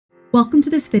Welcome to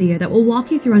this video that will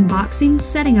walk you through unboxing,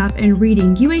 setting up, and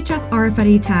reading UHF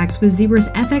RFID tags with Zebra's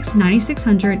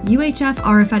FX9600 UHF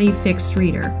RFID fixed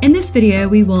reader. In this video,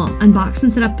 we will unbox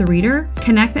and set up the reader,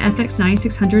 connect the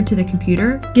FX9600 to the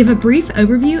computer, give a brief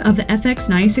overview of the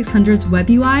FX9600's web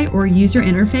UI or user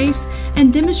interface,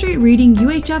 and demonstrate reading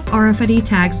UHF RFID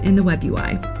tags in the web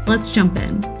UI. Let's jump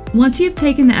in. Once you have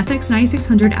taken the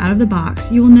FX9600 out of the box,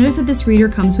 you will notice that this reader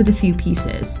comes with a few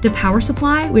pieces. The power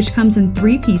supply, which comes in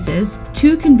 3 pieces,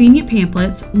 2 convenient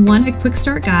pamphlets, one a quick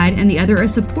start guide and the other a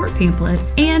support pamphlet,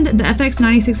 and the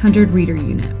FX9600 reader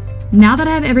unit. Now that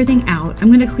I have everything out, I'm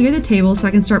going to clear the table so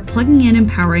I can start plugging in and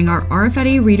powering our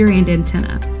RFID reader and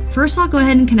antenna. First, I'll go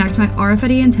ahead and connect my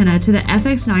RFID antenna to the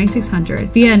FX9600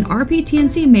 via an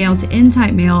RPTNC male to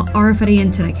N-type male RFID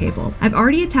antenna cable. I've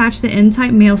already attached the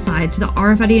N-type male side to the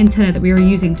RFID antenna that we are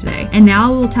using today, and now I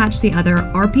will attach the other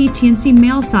RPTNC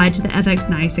male side to the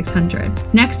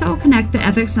FX9600. Next, I will connect the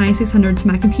FX9600 to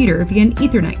my computer via an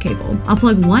Ethernet cable. I'll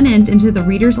plug one end into the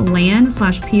reader's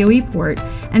LAN/PoE port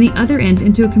and the other end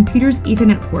into a computer's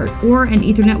Ethernet port or an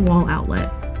Ethernet wall outlet.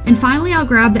 And finally, I'll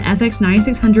grab the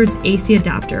FX9600's AC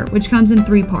adapter, which comes in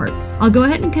 3 parts. I'll go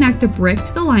ahead and connect the brick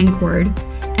to the line cord,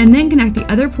 and then connect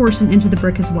the other portion into the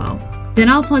brick as well. Then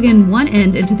I'll plug in one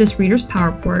end into this reader's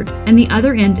power port, and the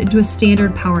other end into a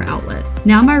standard power outlet.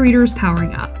 Now my reader is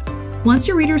powering up. Once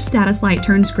your reader's status light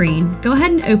turns green, go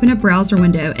ahead and open a browser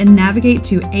window and navigate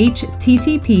to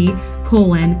http://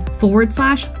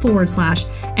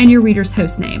 and your reader's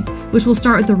hostname, which will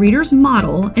start with the reader's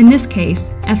model, in this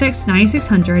case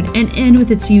FX9600, and end with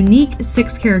its unique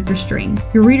 6-character string.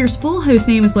 Your reader's full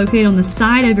hostname is located on the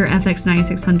side of your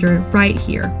FX9600 right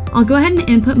here. I'll go ahead and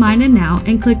input mine in now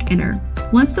and click enter.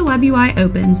 Once the web UI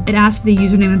opens, it asks for the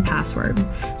username and password.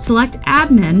 Select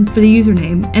admin for the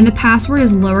username, and the password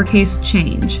is lowercase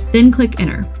change. Then click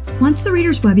enter. Once the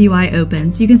reader's web UI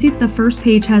opens, you can see that the first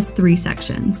page has 3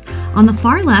 sections. On the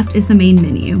far left is the main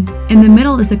menu. In the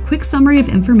middle is a quick summary of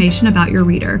information about your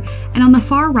reader, and on the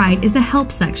far right is the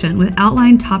help section with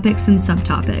outlined topics and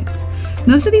subtopics.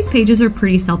 Most of these pages are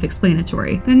pretty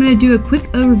self-explanatory, but I'm going to do a quick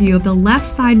overview of the left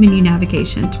side menu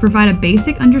navigation to provide a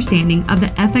basic understanding of the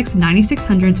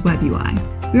FX9600's web UI.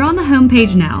 We're on the home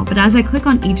page now, but as I click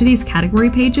on each of these category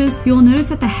pages, you will notice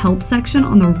that the help section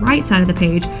on the right side of the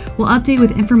page will update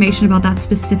with information about that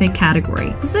specific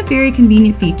category. This is a very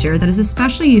convenient feature that is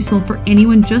especially useful for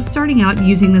anyone just starting out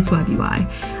using this web UI.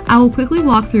 I will quickly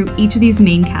walk through each of these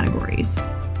main categories.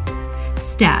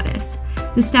 Status.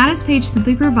 The status page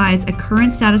simply provides a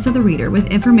current status of the reader with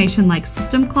information like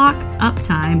system clock,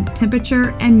 uptime,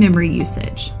 temperature, and memory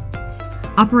usage.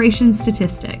 Operation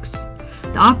statistics.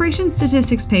 The Operation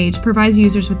Statistics page provides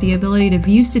users with the ability to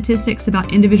view statistics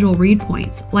about individual read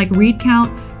points, like read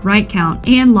count, write count,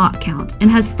 and lot count,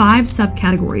 and has 5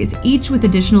 subcategories, each with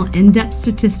additional in-depth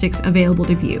statistics available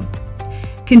to view.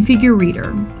 Configure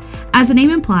Reader. As the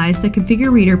name implies, the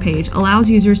Configure Reader page allows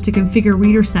users to configure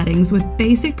reader settings with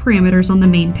basic parameters on the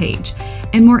main page,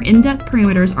 and more in-depth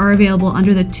parameters are available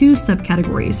under the 2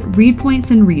 subcategories, read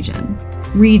points and region.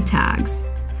 Read tags.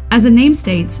 As the name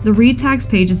states, the Read Tags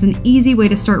page is an easy way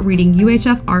to start reading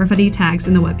UHF RFID tags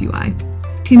in the web UI.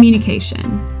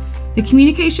 Communication. The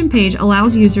Communication page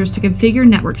allows users to configure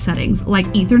network settings like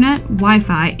Ethernet,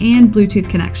 Wi-Fi, and Bluetooth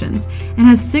connections, and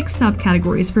has 6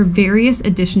 subcategories for various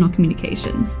additional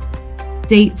communications.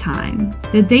 Date Time.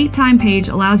 The Date Time page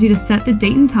allows you to set the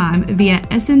date and time via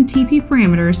SNTP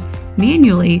parameters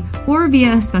manually or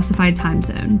via a specified time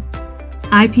zone.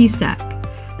 IPsec.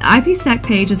 The IPsec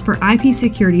page is for IP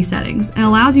security settings and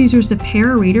allows users to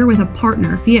pair a reader with a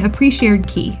partner via a pre-shared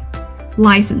key.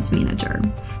 License Manager.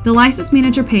 The License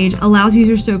Manager page allows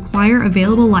users to acquire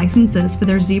available licenses for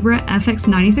their Zebra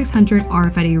FX9600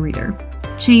 RFID reader.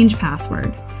 Change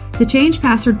Password. The Change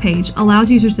Password page allows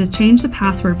users to change the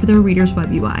password for their reader's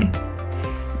web UI.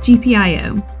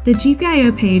 GPIO. The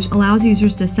GPIO page allows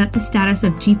users to set the status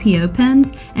of GPO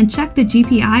pins and check the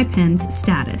GPI pin's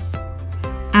status.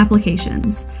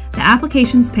 Applications. The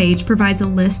Applications page provides a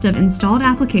list of installed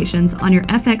applications on your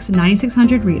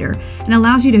FX9600 reader and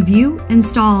allows you to view,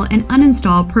 install, and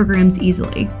uninstall programs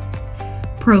easily.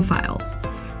 Profiles.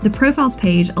 The Profiles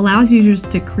page allows users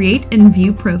to create and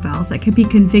view profiles that can be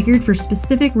configured for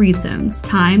specific read zones,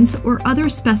 times, or other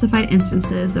specified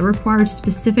instances that require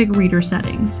specific reader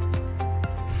settings.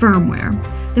 Firmware.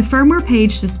 The Firmware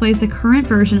page displays the current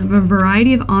version of a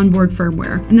variety of onboard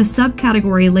firmware, and the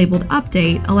subcategory labeled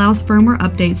Update allows firmware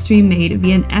updates to be made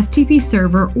via an FTP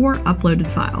server or uploaded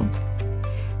file.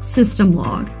 System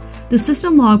Log. The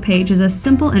System Log page is a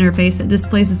simple interface that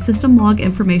displays the system log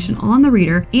information on the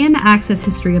reader and the access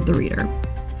history of the reader.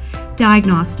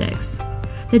 Diagnostics.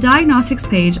 The diagnostics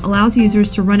page allows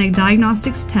users to run a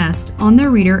diagnostics test on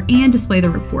their reader and display the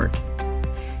report.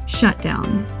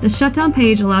 Shutdown. The shutdown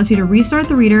page allows you to restart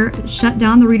the reader, shut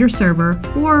down the reader server,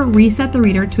 or reset the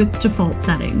reader to its default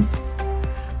settings.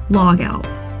 Logout.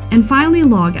 And finally,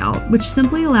 Logout, which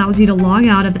simply allows you to log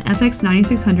out of the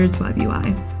FX9600's web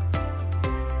UI.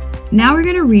 Now we're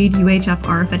going to read UHF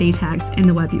RFID tags in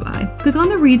the web UI. Click on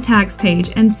the Read Tags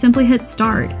page and simply hit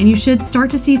Start, and you should start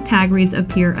to see tag reads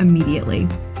appear immediately.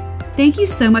 Thank you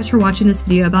so much for watching this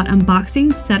video about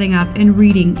unboxing, setting up, and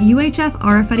reading UHF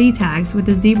RFID tags with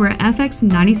the Zebra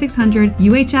FX9600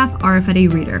 UHF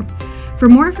RFID reader. For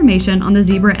more information on the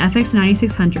Zebra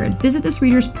FX9600, visit this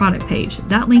reader's product page.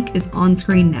 That link is on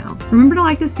screen now. Remember to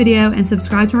like this video and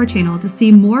subscribe to our channel to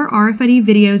see more RFID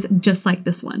videos just like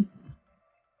this one.